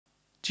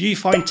Do you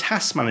find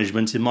task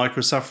management in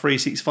Microsoft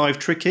 365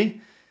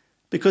 tricky?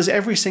 Because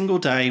every single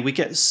day we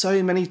get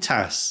so many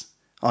tasks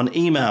on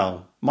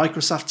email,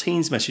 Microsoft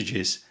Teams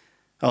messages,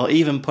 or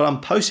even put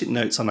on post-it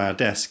notes on our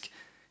desk.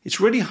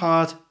 It's really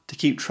hard to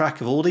keep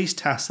track of all these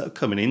tasks that are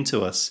coming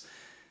into us.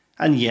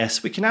 And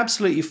yes, we can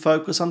absolutely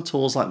focus on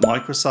tools like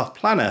Microsoft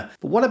Planner,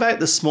 but what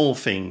about the small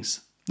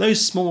things?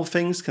 Those small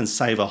things can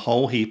save a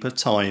whole heap of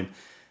time.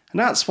 And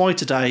that's why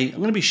today I'm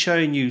going to be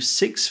showing you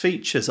 6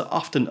 features that are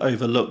often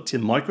overlooked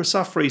in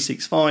Microsoft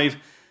 365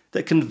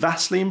 that can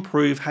vastly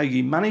improve how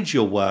you manage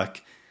your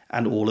work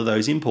and all of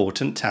those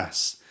important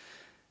tasks.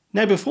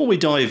 Now before we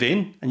dive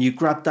in and you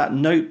grab that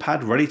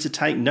notepad ready to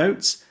take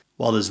notes,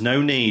 well, there's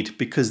no need,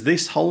 because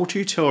this whole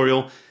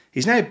tutorial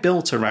is now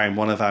built around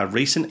one of our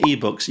recent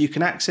ebooks you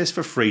can access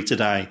for free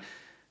today.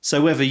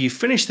 So whether you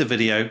finish the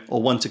video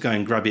or want to go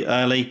and grab it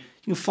early, you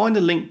can find a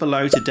link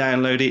below to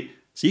download it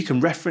so you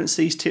can reference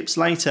these tips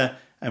later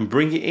and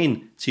bring it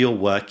in to your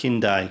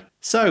working day.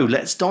 So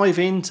let's dive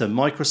into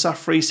Microsoft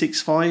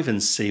 365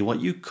 and see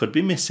what you could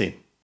be missing.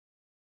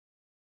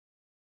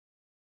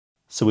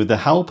 So with the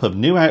help of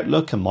New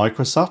Outlook and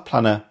Microsoft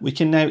Planner, we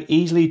can now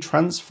easily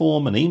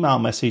transform an email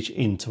message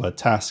into a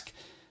task.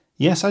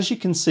 Yes, as you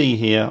can see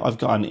here, I've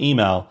got an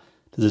email.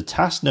 There's a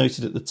task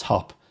noted at the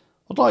top.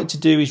 What I'd like to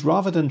do is,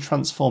 rather than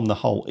transform the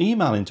whole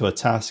email into a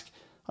task,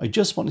 I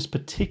just want this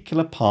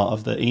particular part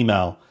of the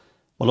email.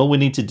 Well, all we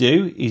need to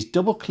do is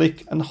double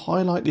click and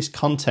highlight this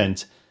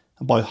content,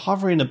 and by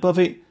hovering above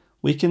it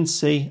we can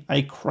see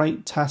a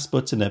Create Task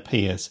button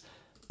appears.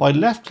 By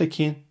left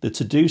clicking, the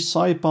To Do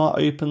sidebar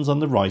opens on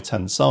the right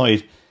hand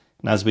side,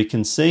 and as we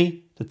can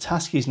see, the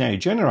task is now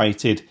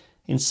generated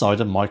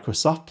inside of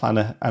Microsoft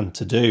Planner and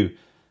To Do.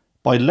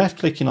 By left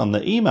clicking on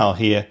the email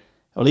here,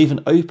 it will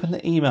even open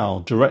the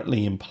email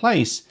directly in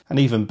place, and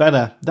even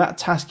better, that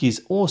task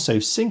is also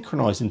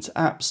synchronized into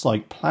apps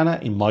like Planner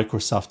in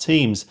Microsoft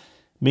Teams,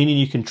 meaning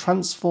you can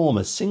transform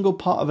a single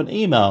part of an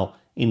email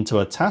into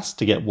a task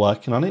to get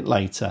working on it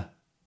later.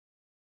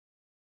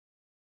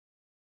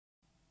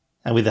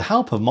 And with the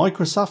help of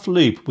Microsoft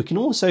Loop, we can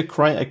also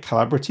create a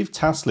collaborative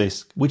task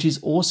list, which is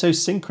also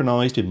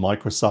synchronized with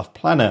Microsoft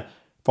Planner,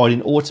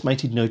 providing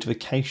automated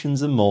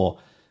notifications and more.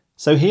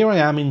 So here I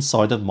am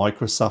inside of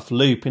Microsoft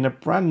Loop in a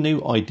brand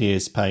new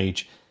ideas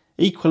page.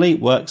 Equally, it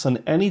works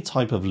on any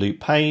type of Loop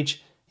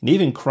page, and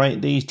even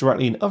create these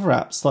directly in other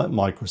apps like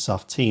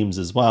Microsoft Teams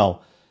as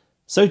well.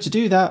 So to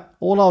do that,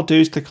 all I'll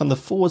do is click on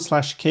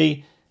the /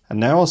 key, and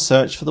now I'll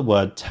search for the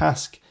word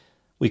task.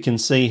 We can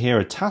see here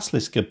a task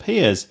list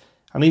appears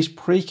and is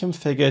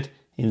pre-configured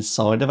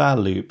inside of our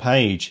Loop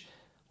page.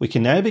 We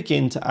can now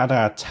begin to add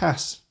our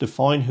tasks,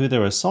 define who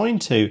they're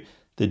assigned to,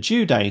 the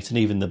due date, and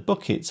even the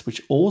buckets,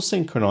 which all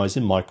synchronize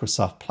in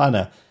Microsoft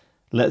Planner.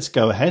 Let's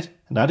go ahead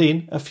and add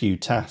in a few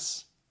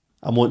tasks.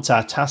 And once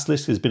our task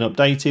list has been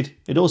updated,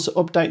 it also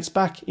updates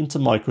back into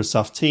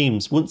Microsoft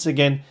Teams, once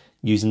again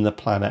using the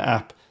Planner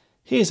app.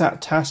 Here's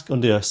that task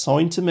under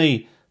Assigned to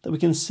Me that we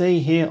can see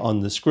here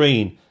on the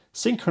screen,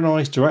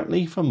 synchronized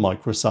directly from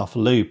Microsoft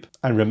Loop.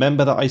 And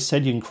remember that I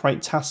said you can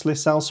create task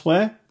lists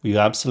elsewhere? You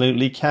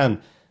absolutely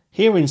can.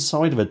 Here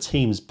inside of a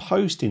Teams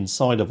post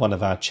inside of one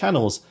of our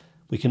channels,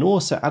 we can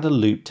also add a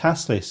Loop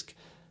task list.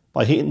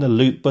 By hitting the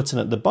Loop button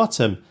at the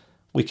bottom,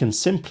 we can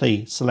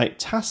simply select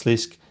task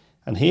list,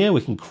 and here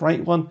we can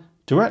create one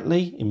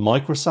directly in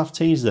Microsoft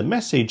Teams as a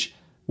message,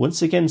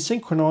 once again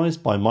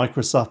synchronized by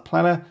Microsoft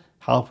Planner,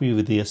 helping you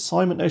with the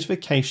assignment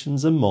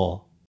notifications and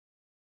more.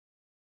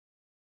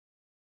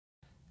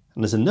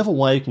 And there's another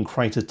way you can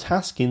create a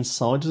task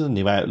inside of the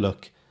new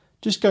Outlook.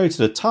 Just go to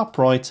the top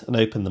right and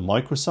open the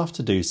Microsoft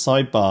To Do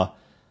sidebar.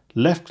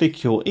 Left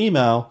click your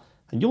email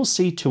and you'll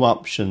see 2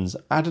 options: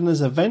 add as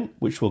an event,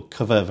 which we'll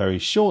cover very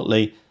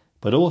shortly,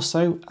 but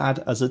also add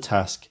as a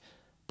task.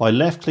 By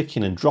left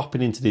clicking and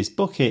dropping into this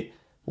bucket,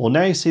 we'll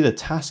now see the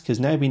task has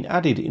now been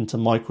added into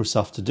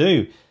Microsoft To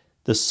Do.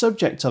 The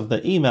subject of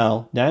the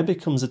email now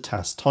becomes a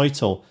task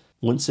title.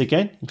 Once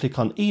again, you click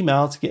on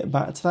email to get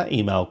back to that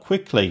email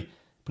quickly,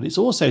 but it's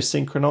also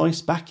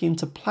synchronized back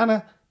into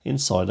Planner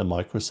inside of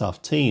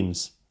Microsoft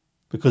Teams.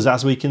 Because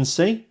as we can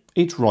see,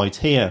 it's right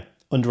here.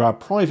 Under our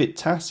private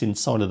tasks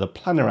inside of the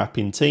Planner app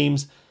in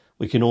Teams,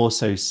 we can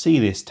also see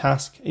this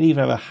task and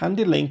even have a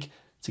handy link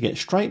to get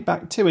straight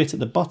back to it at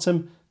the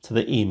bottom to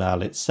the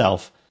email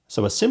itself.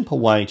 So a simple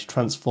way to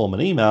transform an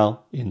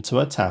email into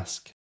a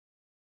task.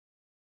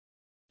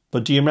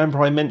 But do you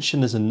remember I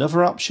mentioned there's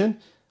another option?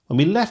 When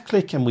we left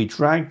click and we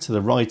drag to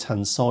the right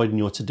hand side in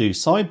your To Do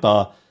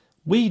sidebar,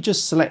 we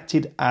just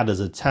selected Add as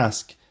a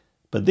task.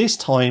 But this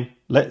time,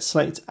 let's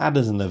select Add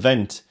as an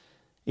event.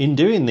 In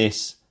doing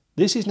this,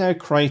 this is now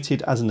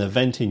created as an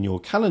event in your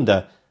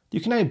calendar you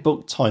can now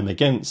book time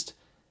against.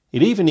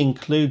 It even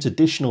includes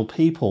additional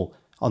people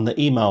on the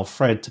email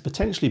thread to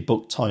potentially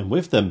book time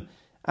with them,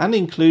 and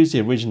includes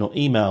the original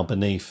email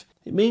beneath.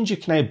 It means you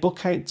can now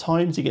book out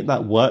time to get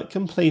that work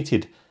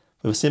completed.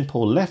 With a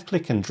simple left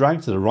click and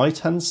drag to the right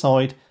hand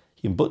side,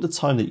 you can book the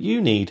time that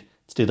you need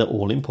to do the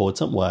all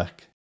important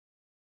work.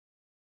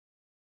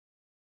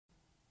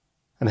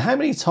 And how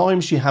many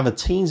times do you have a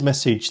Teams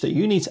message that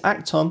you need to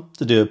act on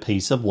to do a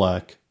piece of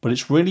work, but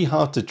it's really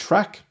hard to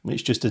track when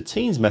it's just a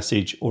Teams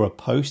message or a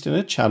post in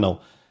a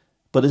channel?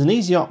 But there's an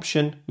easy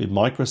option with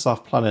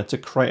Microsoft Planner to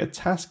create a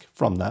task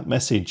from that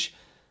message.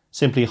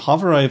 Simply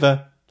hover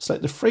over,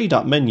 select the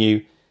three-dot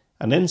menu,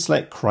 and then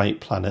select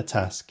Create Planner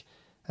Task.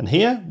 And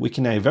here we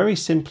can now very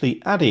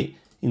simply add it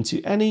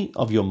into any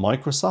of your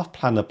Microsoft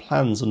Planner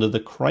plans under the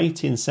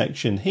Creating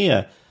section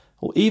here,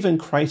 or even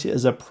create it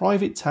as a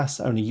private task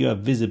that only you have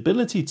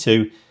visibility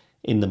to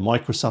in the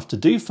Microsoft To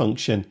Do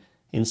function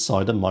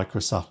inside a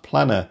Microsoft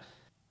Planner.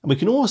 And we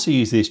can also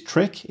use this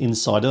trick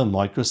inside of a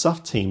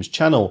Microsoft Teams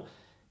channel.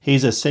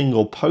 Here's a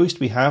single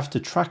post we have to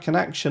track an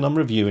action I'm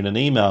reviewing an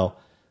email.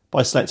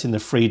 By selecting the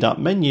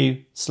three-dot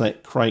menu,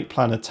 select Create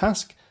Planner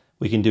Task,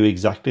 we can do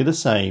exactly the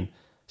same.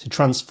 So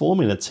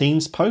transforming a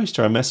Teams post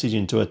or a message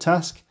into a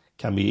task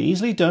can be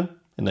easily done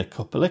in a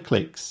couple of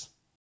clicks.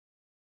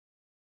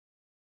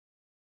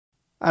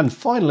 And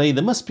finally,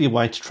 there must be a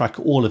way to track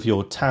all of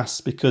your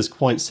tasks because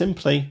quite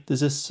simply,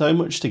 there's just so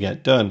much to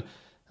get done.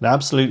 And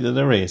absolutely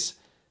there is.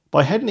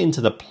 By heading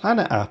into the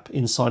Planner app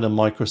inside of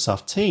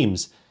Microsoft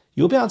Teams,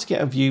 you'll be able to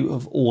get a view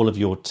of all of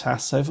your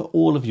tasks over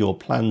all of your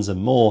plans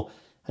and more,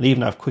 and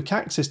even have quick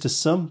access to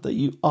some that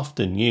you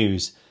often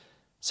use.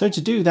 So to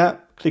do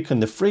that, click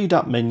on the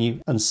three-dot menu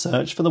and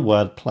search for the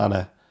word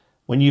Planner.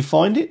 When you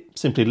find it,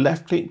 simply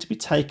left-click to be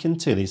taken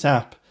to this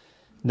app.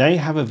 Now you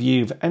have a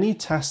view of any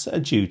tasks that are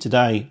due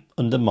today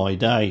under My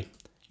Day.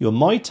 Your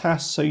My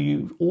Tasks show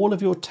you all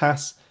of your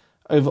tasks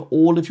over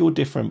all of your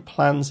different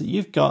plans that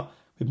you've got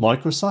with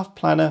Microsoft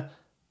Planner,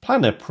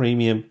 Planner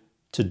Premium,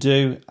 To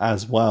Do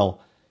as well.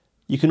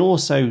 You can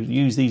also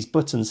use these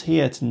buttons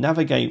here to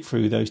navigate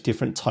through those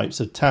different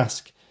types of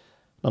tasks.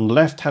 On the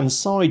left hand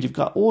side, you've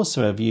got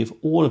also a view of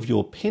all of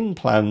your pin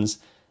plans,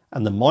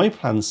 and the My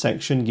Plans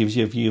section gives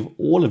you a view of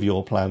all of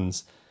your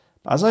plans.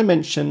 As I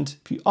mentioned,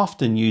 if you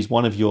often use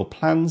one of your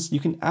plans, you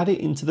can add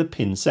it into the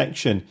pin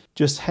section.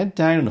 Just head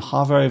down and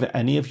hover over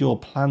any of your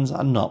plans that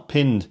are not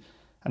pinned,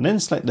 and then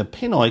select the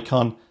pin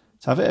icon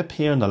to have it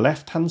appear on the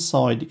left hand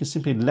side. You can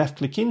simply left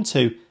click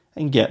into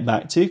and get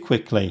back to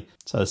quickly.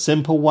 So a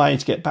simple way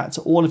to get back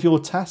to all of your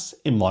tasks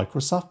in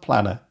Microsoft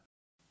Planner.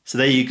 So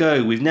there you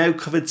go, we've now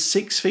covered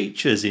 6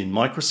 features in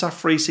Microsoft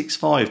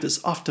 365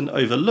 that's often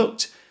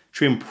overlooked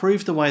to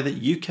improve the way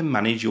that you can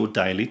manage your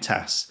daily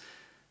tasks.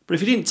 But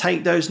if you didn't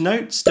take those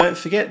notes, don't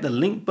forget the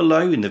link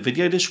below in the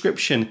video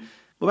description.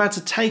 We're about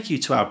to take you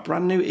to our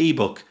brand new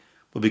ebook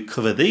where we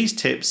cover these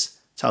tips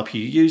to help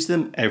you use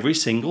them every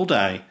single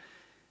day.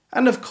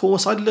 And of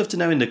course, I'd love to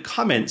know in the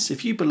comments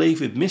if you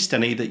believe we've missed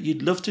any that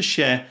you'd love to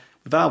share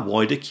with our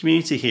wider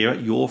community here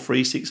at Your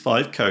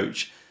 365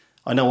 Coach.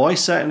 I know I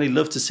certainly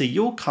love to see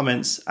your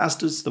comments, as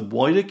does the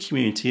wider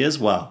community as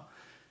well.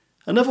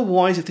 And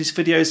otherwise, if this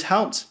video has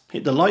helped,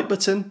 hit the like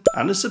button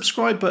and the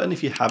subscribe button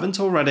if you haven't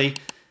already.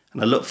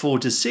 And I look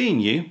forward to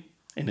seeing you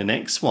in the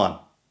next one.